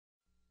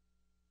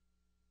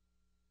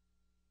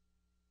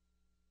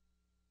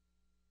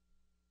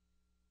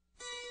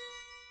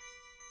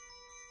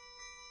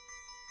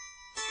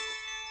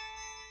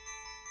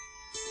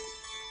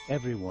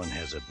Everyone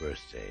has a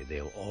birthday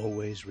they'll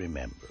always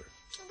remember.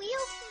 Can we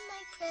open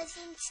my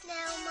presents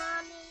now,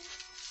 Mommy?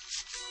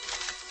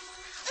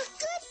 A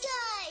good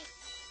guy!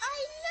 I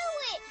knew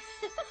it!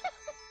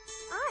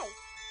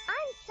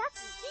 I'm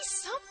Chucky. He's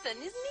something,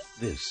 isn't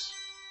he? This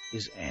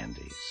is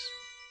Andy's.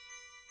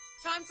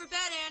 Time for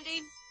bed,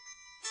 Andy.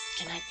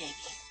 Good night, baby.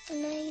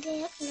 Good night,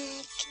 Aunt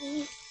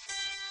Maggie.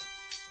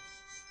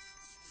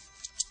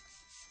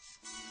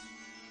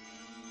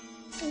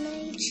 Good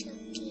night,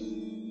 Chucky.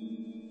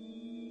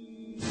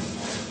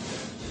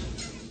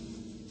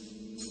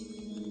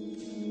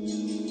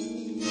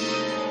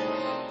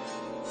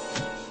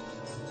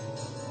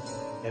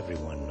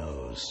 Everyone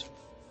knows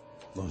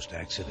most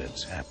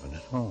accidents happen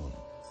at home.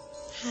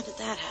 How did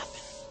that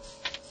happen?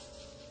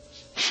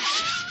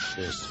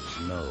 This is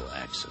no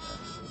accident.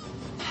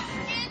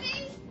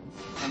 Andy!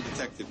 I'm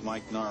Detective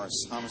Mike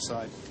Norris,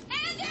 homicide.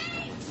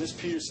 Andy! Miss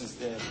Peterson's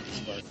dead, Miss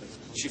Barkley.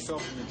 She fell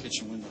from the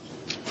kitchen window.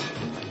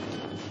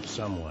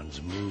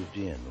 Someone's moved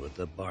in with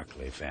the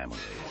Barkley family.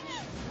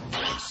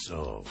 And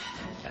so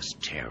has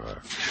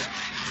terror.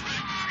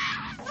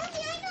 Mommy,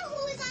 I know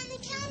who was on the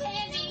counter.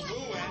 Andy!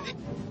 Who, Andy?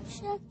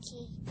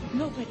 Chucky.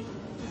 Nobody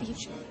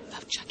believes you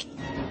about Chucky.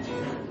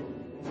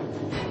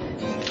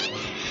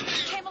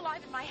 He came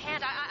alive in my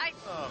hand.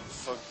 Oh,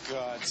 for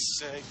God's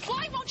sake.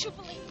 Why won't you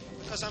believe me?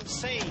 Because I'm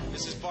sane,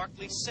 Mrs.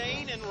 Barkley.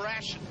 Sane and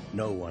rational.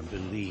 No one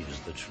believes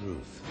the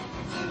truth.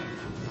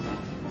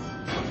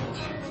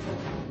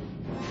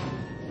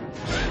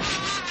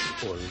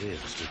 Or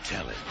lives to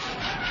tell it.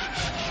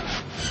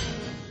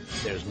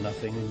 There's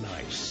nothing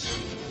nice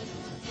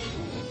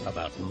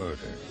about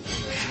murder.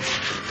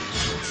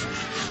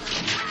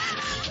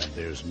 And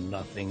there's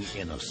nothing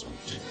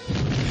innocent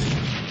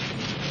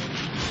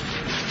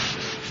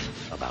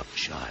about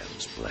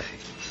child's play.